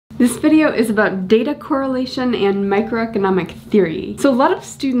This video is about data correlation and microeconomic theory. So a lot of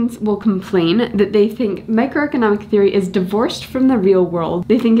students will complain that they think microeconomic theory is divorced from the real world.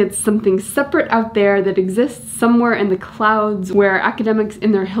 They think it's something separate out there that exists somewhere in the clouds where academics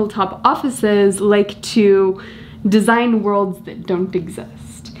in their hilltop offices like to design worlds that don't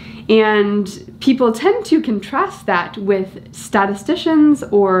exist. And people tend to contrast that with statisticians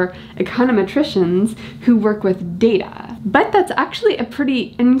or econometricians who work with data. But that's actually a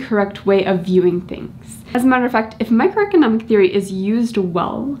pretty incorrect way of viewing things. As a matter of fact, if microeconomic theory is used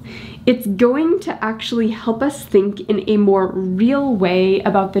well, it's going to actually help us think in a more real way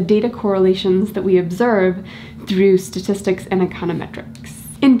about the data correlations that we observe through statistics and econometrics.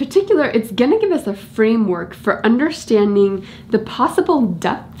 In particular, it's going to give us a framework for understanding the possible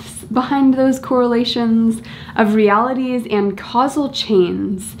depths behind those correlations of realities and causal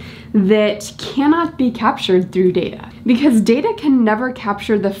chains that cannot be captured through data. Because data can never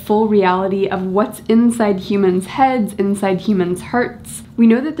capture the full reality of what's inside humans' heads, inside humans' hearts. We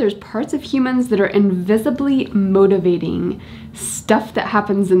know that there's parts of humans that are invisibly motivating stuff that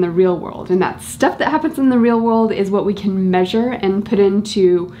happens in the real world. And that stuff that happens in the real world is what we can measure and put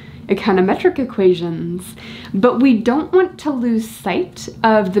into econometric equations, but we don't want to lose sight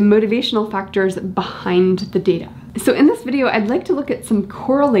of the motivational factors behind the data. So in this video, I'd like to look at some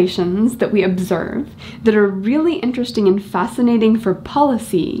correlations that we observe that are really interesting and fascinating for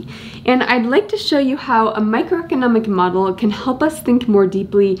policy, and I'd like to show you how a microeconomic model can help us think more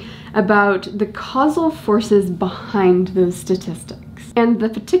deeply about the causal forces behind those statistics. And the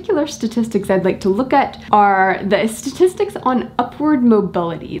particular statistics I'd like to look at are the statistics on upward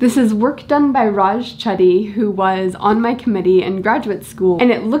mobility. This is work done by Chetty, who was on my committee in graduate school,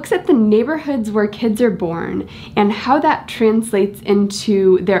 and it looks at the neighborhoods where kids are born and how that translates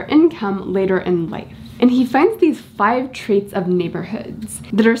into their income later in life. And he finds these 5 traits of neighborhoods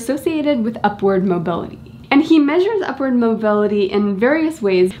that are associated with upward mobility. And he measures upward mobility in various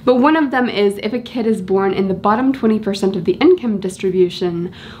ways, but one of them is if a kid is born in the bottom 20% of the income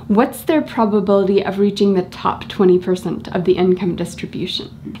distribution, what's their probability of reaching the top 20% of the income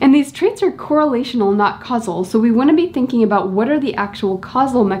distribution? And these traits are correlational, not causal, so we want to be thinking about what are the actual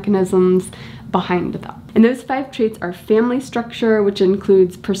causal mechanisms behind them. And those 5 traits are family structure, which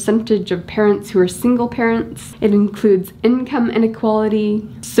includes percentage of parents who are single parents. It includes income inequality,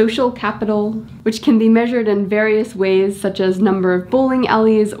 social capital, which can be measured in various ways, such as number of bowling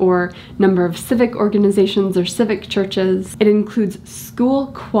alleys or number of civic organizations or civic churches. It includes school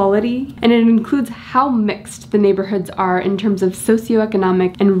quality, and it includes how mixed the neighborhoods are in terms of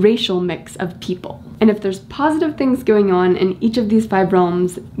socioeconomic and racial mix of people. And if there's positive things going on in each of these 5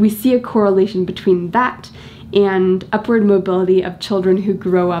 realms, we see a correlation between that and upward mobility of children who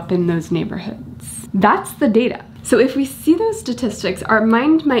grow up in those neighborhoods. That's the data. So if we see those statistics, our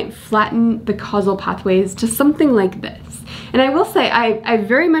mind might flatten the causal pathways to something like this. And I will say, I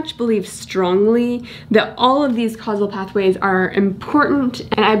very much believe strongly that all of these causal pathways are important,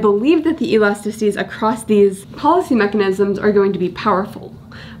 and I believe that the elasticities across these policy mechanisms are going to be powerful.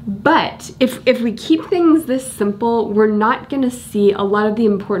 But if we keep things this simple, we're not going to see a lot of the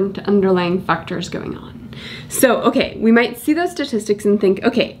important underlying factors going on. So, okay, we might see those statistics and think,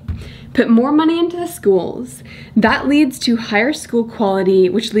 okay, put more money into the schools, that leads to higher school quality,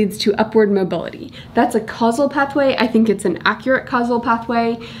 which leads to upward mobility. That's a causal pathway. I think it's an accurate causal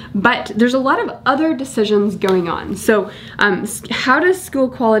pathway, but there's a lot of other decisions going on. So how does school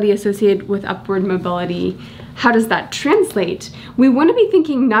quality associate with upward mobility? How does that translate? We want to be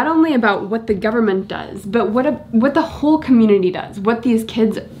thinking not only about what the government does, but what the whole community does, what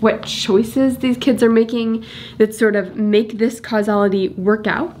choices these kids are making that sort of make this causality work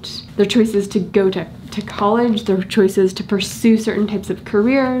out. Their choices to go to college, their choices to pursue certain types of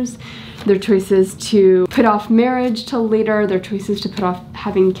careers, their choices to put off marriage till later, their choices to put off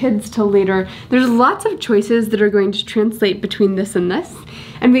having kids till later. There's lots of choices that are going to translate between this and this,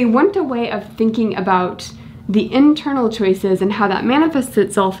 and we want a way of thinking about the internal choices and how that manifests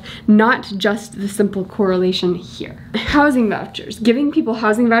itself, not just the simple correlation here. Housing vouchers. Giving people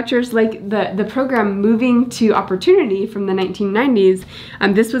housing vouchers, like the program Moving to Opportunity from the 1990s,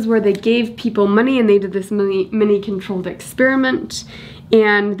 this was where they gave people money and they did this mini controlled experiment.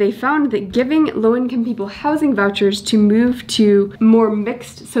 And they found that giving low-income people housing vouchers to move to more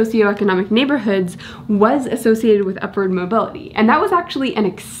mixed socioeconomic neighborhoods was associated with upward mobility. And that was actually an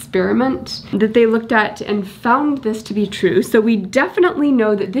experiment that they looked at and found this to be true. So we definitely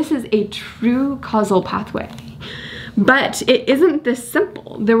know that this is a true causal pathway. But it isn't this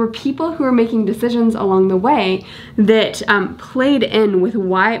simple. There were people who were making decisions along the way that played in with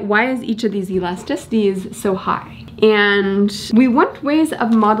why is each of these elasticities so high. And we want ways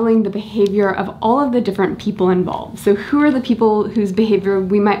of modeling the behavior of all of the different people involved. So who are the people whose behavior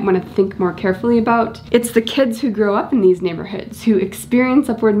we might want to think more carefully about? It's the kids who grow up in these neighborhoods, who experience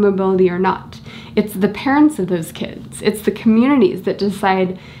upward mobility or not. It's the parents of those kids. It's the communities that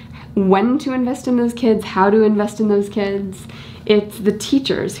decide when to invest in those kids, how to invest in those kids. It's the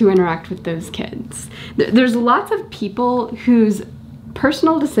teachers who interact with those kids. There's lots of people whose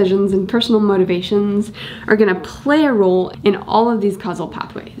personal decisions and personal motivations are going to play a role in all of these causal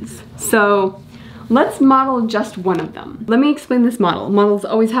pathways. So let's model just one of them. Let me explain this model. Models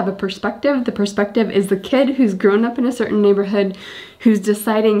always have a perspective. The perspective is the kid who's grown up in a certain neighborhood, who's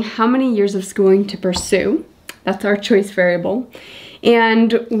deciding how many years of schooling to pursue. That's our choice variable.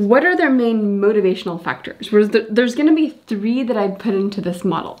 And what are their main motivational factors? There's going to be 3 that I've put into this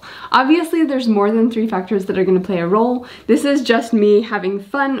model. Obviously, there's more than 3 factors that are going to play a role. This is just me having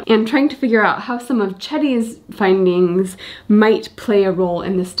fun and trying to figure out how some of Chetty's findings might play a role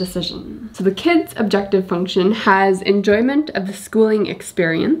in this decision. So the kid's objective function has enjoyment of the schooling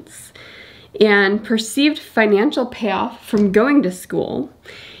experience and perceived financial payoff from going to school,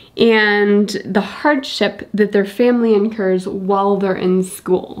 and the hardship that their family incurs while they're in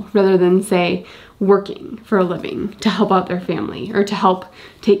school, rather than, say, working for a living to help out their family or to help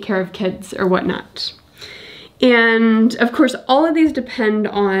take care of kids or whatnot. And of course, all of these depend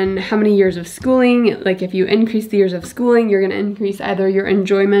on how many years of schooling. Like if you increase the years of schooling, you're going to increase either your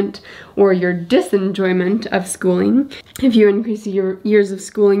enjoyment or your disenjoyment of schooling. If you increase your years of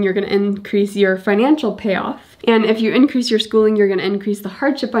schooling, you're going to increase your financial payoff. And if you increase your schooling, you're going to increase the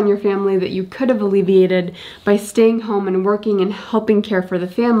hardship on your family that you could have alleviated by staying home and working and helping care for the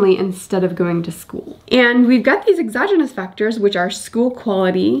family instead of going to school. And we've got these exogenous factors, which are school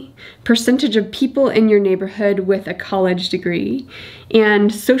quality, percentage of people in your neighborhood with a college degree,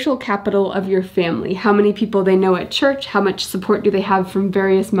 and social capital of your family. How many people they know at church, how much support do they have from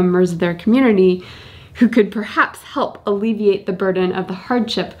various members of their community who could perhaps help alleviate the burden of the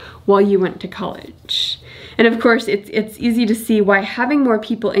hardship while you went to college. And of course, it's easy to see why having more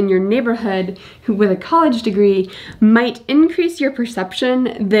people in your neighborhood who with a college degree might increase your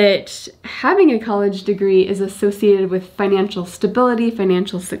perception that having a college degree is associated with financial stability,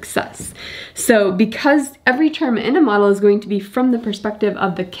 financial success. So because every term in a model is going to be from the perspective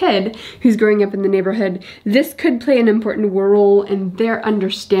of the kid who's growing up in the neighborhood, this could play an important role in their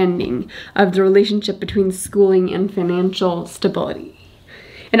understanding of the relationship between schooling and financial stability.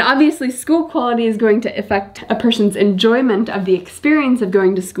 And obviously, school quality is going to affect a person's enjoyment of the experience of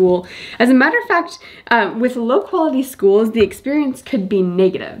going to school. As a matter of fact, with low-quality schools, the experience could be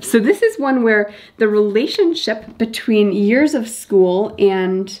negative. So this is one where the relationship between years of school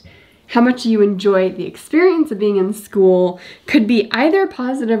and how much you enjoy the experience of being in school could be either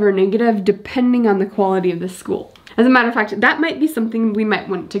positive or negative depending on the quality of the school. As a matter of fact, that might be something we might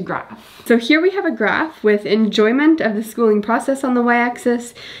want to graph. So here we have a graph with enjoyment of the schooling process on the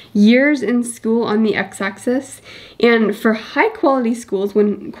y-axis, years in school on the x-axis, and for high quality schools,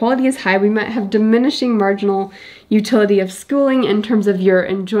 when quality is high, we might have diminishing marginal utility of schooling in terms of your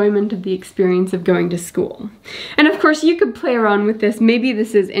enjoyment of the experience of going to school. And of course, you could play around with this. Maybe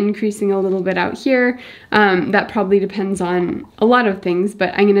this is increasing a little bit out here. That probably depends on a lot of things,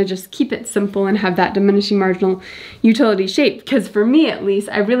 but I'm gonna just keep it simple and have that diminishing marginal utility shape, because for me at least,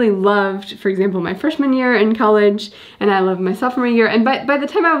 I really loved, for example, my freshman year in college, and I loved my sophomore year, and by the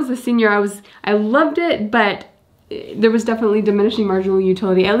time I was a senior, I loved it, but there was definitely diminishing marginal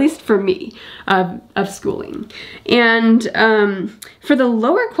utility, at least for me, of schooling. And for the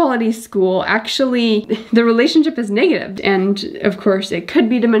lower quality school, actually, the relationship is negative. And of course, it could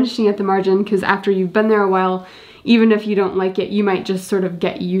be diminishing at the margin, because after you've been there a while, even if you don't like it, you might just sort of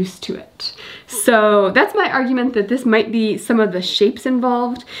get used to it. So that's my argument that this might be some of the shapes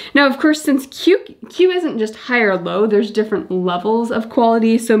involved. Now, of course, since Q isn't just high or low, there's different levels of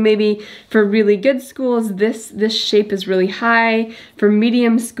quality. So maybe for really good schools, this shape is really high. For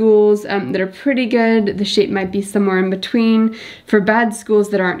medium schools that are pretty good, the shape might be somewhere in between. For bad schools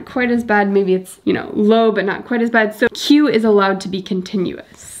that aren't quite as bad, maybe it's, low but not quite as bad. So Q is allowed to be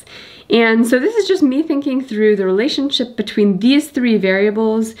continuous. And so this is just me thinking through the relationship between these 3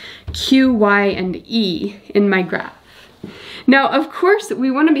 variables, Q, Y, and E, in my graph. Now, of course,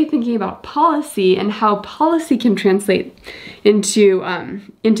 we want to be thinking about policy and how policy can translate into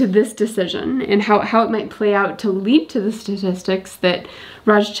this decision and how it might play out to lead to the statistics that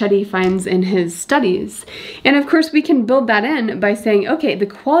Raj Chetty finds in his studies. And of course, we can build that in by saying, okay, the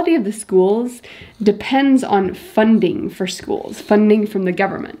quality of the schools depends on funding for schools, funding from the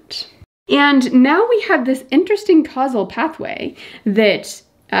government. And now we have this interesting causal pathway that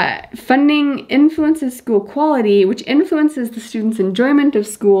funding influences school quality, which influences the students' enjoyment of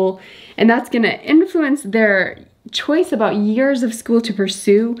school, and that's going to influence their choice about years of school to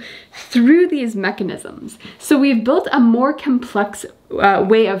pursue through these mechanisms. So we've built a more complex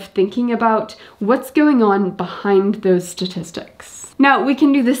way of thinking about what's going on behind those statistics. Now, we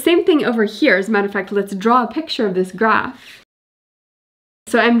can do the same thing over here. As a matter of fact, let's draw a picture of this graph.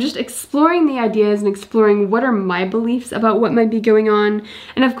 So I'm just exploring the ideas and exploring what are my beliefs about what might be going on.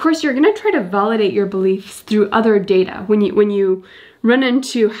 And of course, you're going to try to validate your beliefs through other data. When you run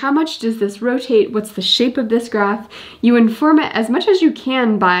into how much does this rotate, what's the shape of this graph, you inform it as much as you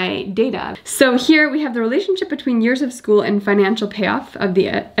can by data. So here we have the relationship between years of school and financial payoff of the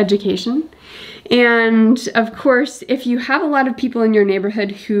education. And of course, if you have a lot of people in your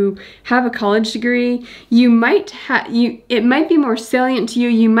neighborhood who have a college degree, it might be more salient to you.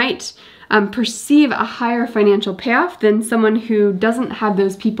 You might perceive a higher financial payoff than someone who doesn't have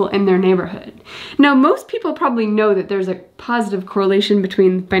those people in their neighborhood. Now, most people probably know that there's a positive correlation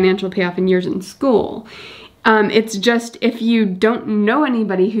between financial payoff and years in school. It's just if you don't know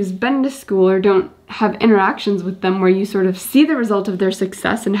anybody who's been to school or don't have interactions with them where you sort of see the result of their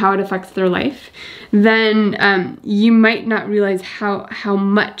success and how it affects their life, then you might not realize how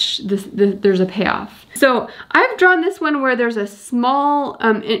much there's a payoff. So I've drawn this one where there's a small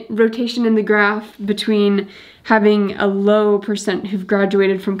rotation in the graph between having a low percent who've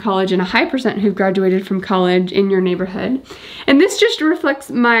graduated from college and a high percent who've graduated from college in your neighborhood. And this just reflects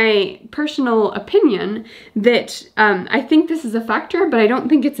my personal opinion that I think this is a factor, but I don't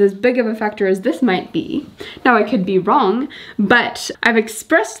think it's as big of a factor as this might be. Now, I could be wrong, but I've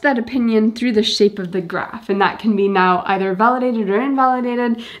expressed that opinion through the shape of the graph, and that can be now either validated or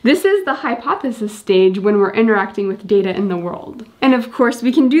invalidated. This is the hypothesis stage when we're interacting with data in the world. And of course,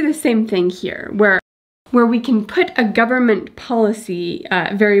 we can do the same thing here, where we can put a government policy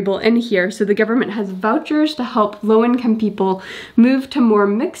variable in here. So the government has vouchers to help low-income people move to more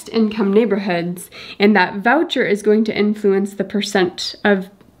mixed-income neighborhoods, and that voucher is going to influence the percent of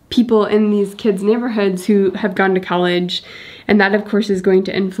people in these kids' neighborhoods who have gone to college, and that of course is going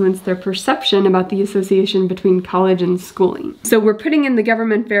to influence their perception about the association between college and schooling. So we're putting in the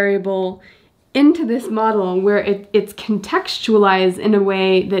government variable into this model where it's contextualized in a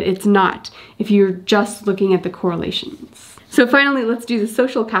way that it's not if you're just looking at the correlations. So finally, let's do the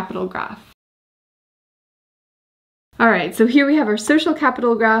social capital graph. All right, so here we have our social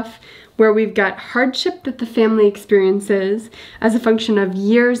capital graph where we've got hardship that the family experiences as a function of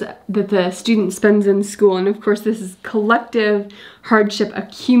years that the student spends in school. And of course, this is collective hardship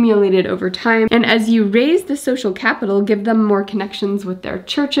accumulated over time. And as you raise the social capital, give them more connections with their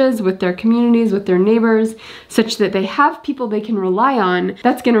churches, with their communities, with their neighbors, such that they have people they can rely on,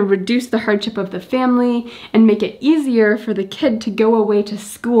 that's going to reduce the hardship of the family and make it easier for the kid to go away to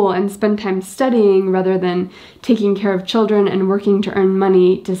school and spend time studying rather than taking care of children and working to earn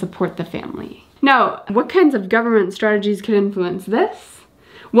money to support the family. Now, what kinds of government strategies could influence this?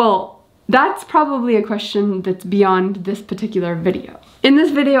 Well, that's probably a question that's beyond this particular video. In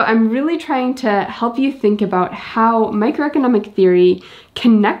this video, I'm really trying to help you think about how microeconomic theory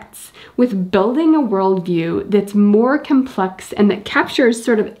connects with building a worldview that's more complex and that captures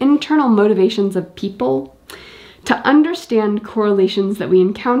sort of internal motivations of people to understand correlations that we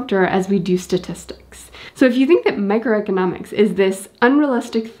encounter as we do statistics. So if you think that microeconomics is this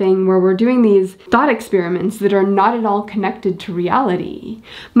unrealistic thing where we're doing these thought experiments that are not at all connected to reality,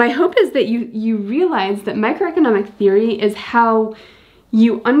 my hope is that you realize that microeconomic theory is how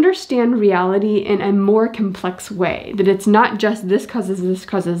you understand reality in a more complex way, that it's not just this causes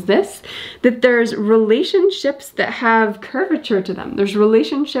this, that there's relationships that have curvature to them. There's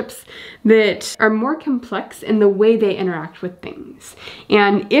relationships that are more complex in the way they interact with things.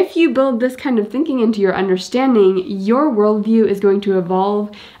 And if you build this kind of thinking into your understanding, your worldview is going to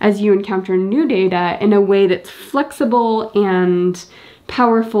evolve as you encounter new data in a way that's flexible and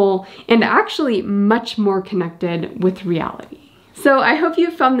powerful and actually much more connected with reality. So I hope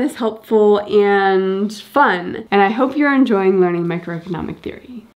you found this helpful and fun, and I hope you're enjoying learning microeconomic theory.